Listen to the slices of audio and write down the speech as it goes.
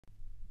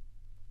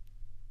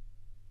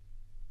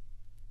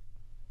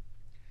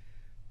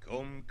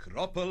Come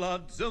cropper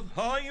lads of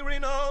high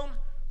renown,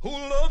 who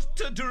love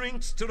to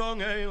drink strong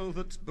ale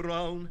that's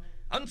brown,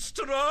 and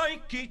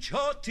strike each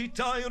haughty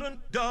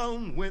tyrant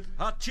down with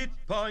hatchet,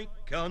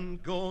 pike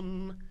and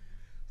gun.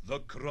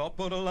 The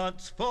cropper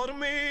lads for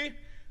me,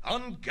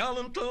 and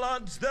gallant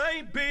lads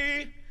they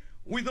be,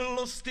 with a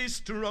lusty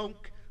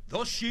stroke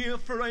the sheer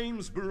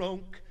frames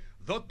broke,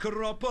 the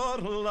cropper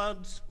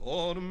lads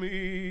for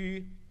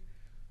me.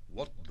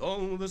 What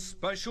though the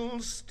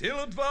specials still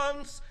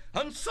advance,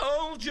 and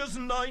soldiers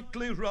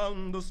nightly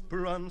round us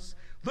prance,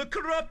 the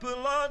cropper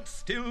lads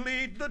still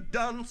lead the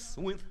dance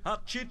with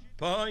hatchet,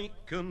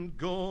 pike and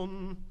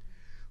gun.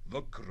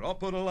 The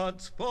cropper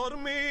lads for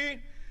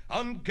me,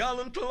 and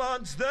gallant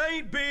lads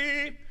they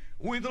be,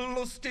 with a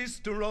lusty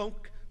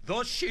stroke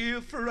the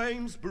sheer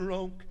frames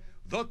broke,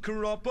 the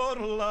cropper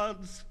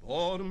lads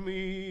for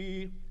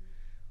me.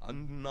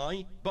 And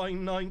night by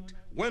night,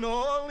 when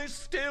all is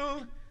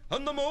still,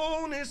 and the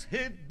moon is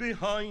hid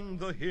behind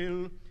the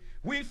hill,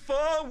 we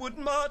forward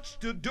march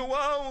to do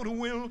our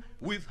will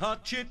with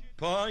hatchet,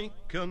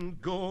 pike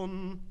and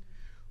gun.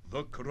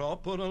 The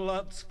cropper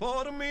lads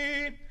for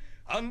me,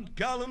 and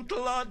gallant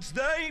lads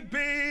they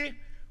be,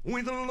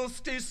 with a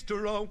lusty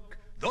stroke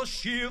the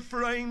sheer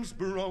frames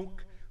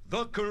broke,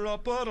 the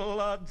cropper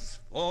lads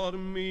for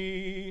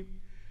me.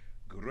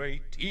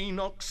 Great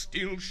Enoch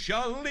still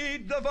shall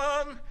lead the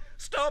van,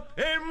 stop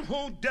him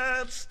who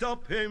dares,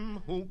 stop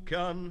him who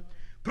can.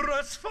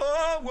 Press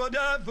forward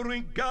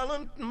every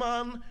gallant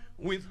man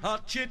with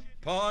hatchet,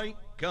 pike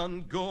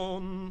and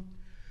gun.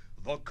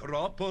 The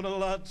cropper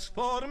lads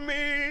for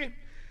me,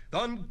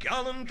 and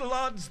gallant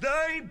lads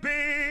they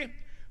be,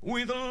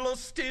 with a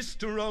lusty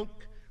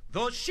stroke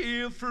the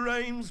sheer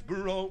frames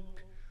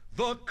broke,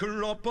 the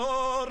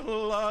cropper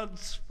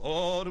lads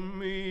for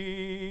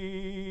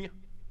me.